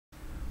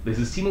This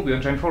is Timo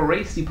Björnstein for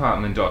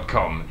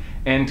RaceDepartment.com,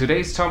 and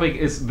today's topic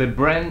is the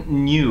brand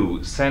new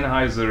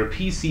Sennheiser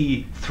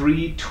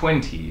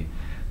PC320.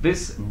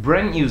 This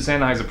brand new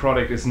Sennheiser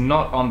product is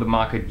not on the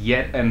market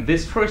yet, and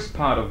this first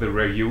part of the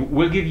review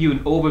will give you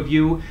an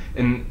overview,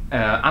 an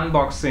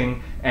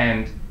unboxing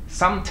and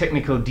some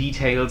technical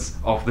details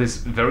of this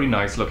very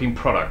nice looking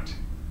product.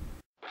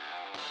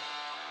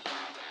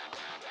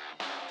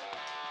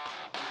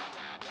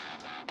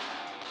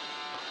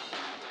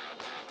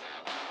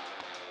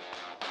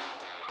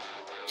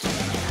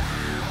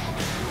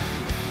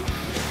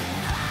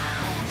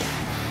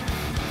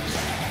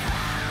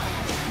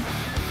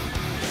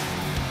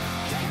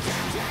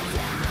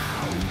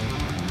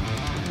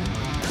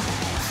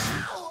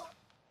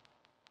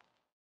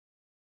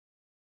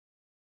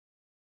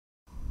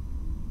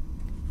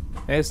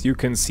 As you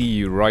can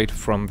see right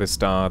from the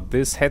start,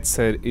 this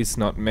headset is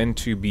not meant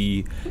to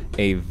be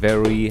a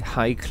very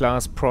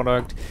high-class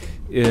product.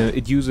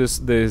 It uses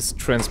this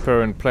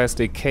transparent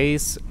plastic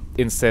case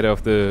instead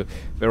of the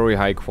very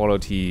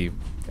high-quality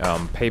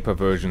paper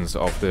versions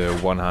of the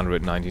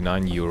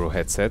 €199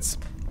 headsets.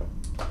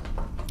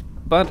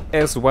 But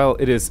as well,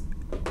 it is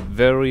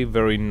very,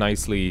 very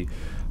nicely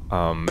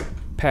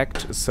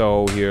packed.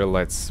 So here,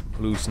 let's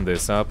loosen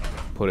this up,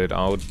 put it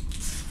out.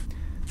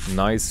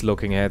 Nice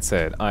looking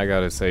headset, I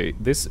gotta say.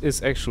 This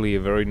is actually a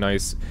very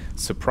nice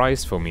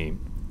surprise for me.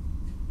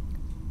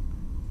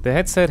 The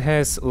headset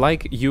has,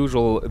 like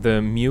usual,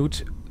 the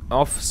mute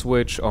off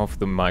switch of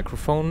the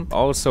microphone.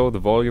 Also the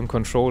volume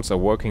controls are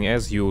working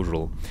as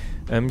usual.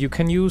 You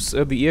can use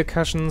the ear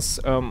cushions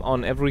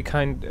on every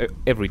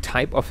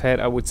type of head,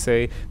 I would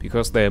say,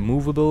 because they're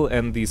movable,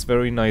 and these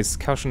very nice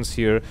cushions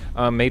here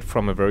are made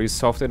from a very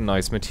soft and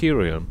nice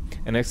material.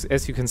 And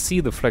as you can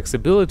see, the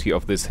flexibility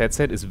of this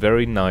headset is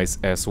very nice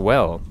as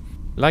well.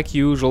 Like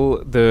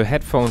usual, the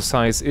headphone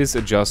size is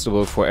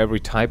adjustable for every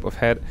type of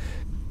head,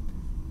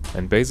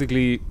 and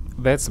basically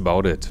that's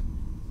about it.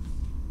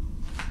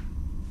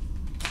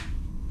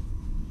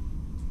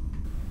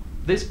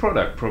 This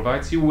product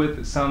provides you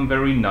with some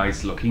very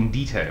nice looking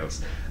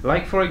details.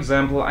 Like, for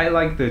example, I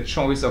like the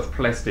choice of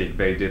plastic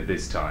they did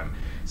this time.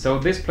 So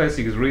this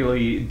plastic is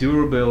really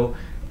durable.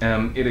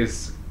 It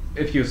is,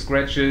 if you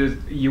scratch it,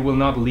 you will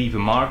not leave a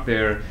mark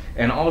there.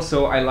 And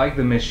also I like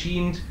the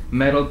machined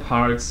metal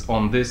parts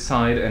on this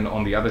side and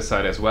on the other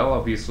side as well,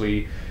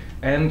 obviously.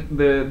 And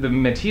the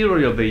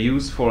material they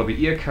use for the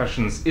ear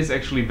cushions is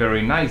actually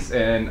very nice,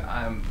 and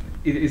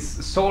it is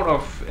sort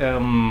of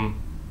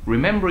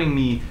remembering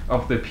me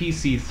of the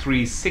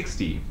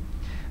PC320,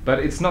 but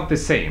it's not the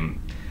same.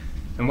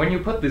 And when you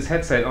put this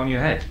headset on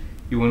your head,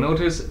 you will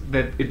notice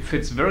that it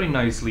fits very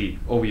nicely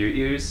over your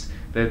ears,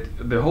 that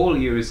the whole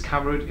ear is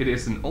covered. It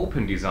is an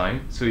open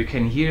design, so you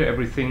can hear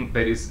everything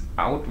that is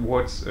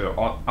outwards,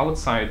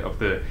 outside of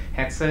the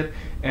headset.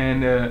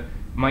 And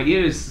my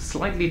ear is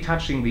slightly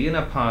touching the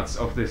inner parts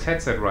of this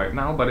headset right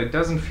now, but it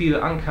doesn't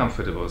feel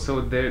uncomfortable,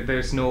 so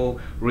there's no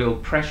real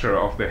pressure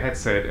of the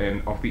headset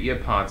and of the ear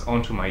parts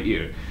onto my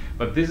ear.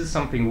 But this is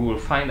something we will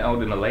find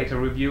out in a later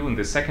review, in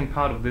the second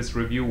part of this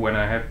review, when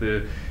I have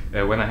the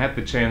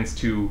chance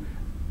to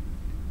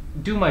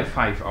do my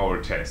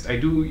 5-hour test. I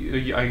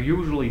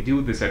usually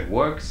do this at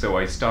work, so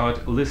I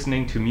start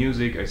listening to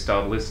music, I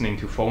start listening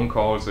to phone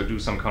calls, I do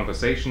some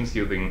conversations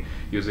using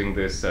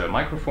this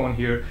microphone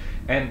here,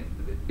 and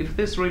if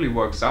this really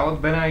works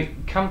out, then I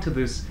come to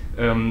this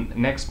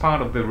next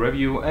part of the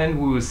review, and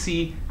we will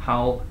see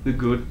how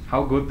good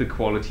the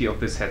quality of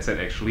this headset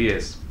actually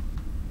is.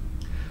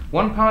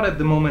 One part at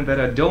the moment that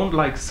I don't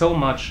like so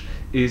much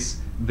is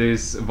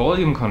this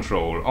volume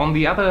control. On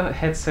the other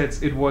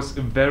headsets it was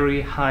a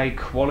very high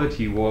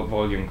quality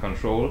volume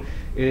control.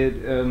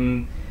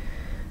 Usually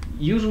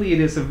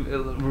it is a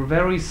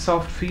very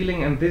soft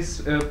feeling, and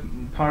this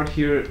part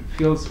here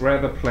feels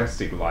rather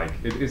plastic-like.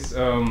 It is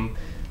a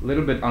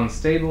little bit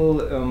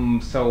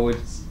unstable, so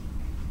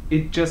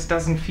it just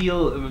doesn't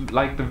feel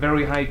like the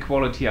very high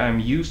quality I'm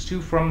used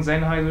to from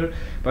Sennheiser.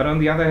 But on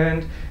the other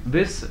hand,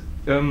 this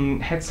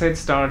headset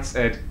starts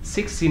at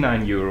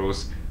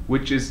 €69,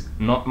 which is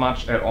not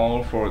much at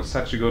all for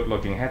such a good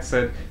looking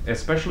headset,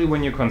 especially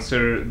when you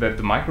consider that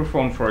the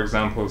microphone, for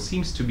example,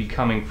 seems to be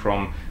coming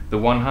from the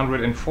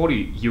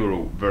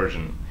 €140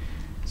 version.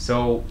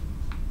 So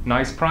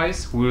nice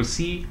price. We'll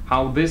see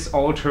how this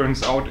all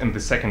turns out in the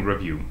second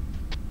review.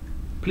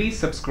 Please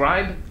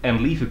subscribe and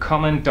leave a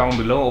comment down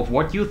below of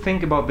what you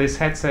think about this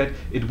headset.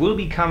 It will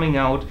be coming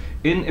out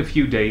in a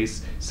few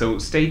days, so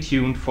stay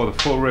tuned for the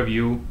full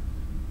review.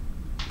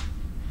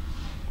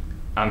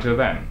 Until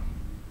then.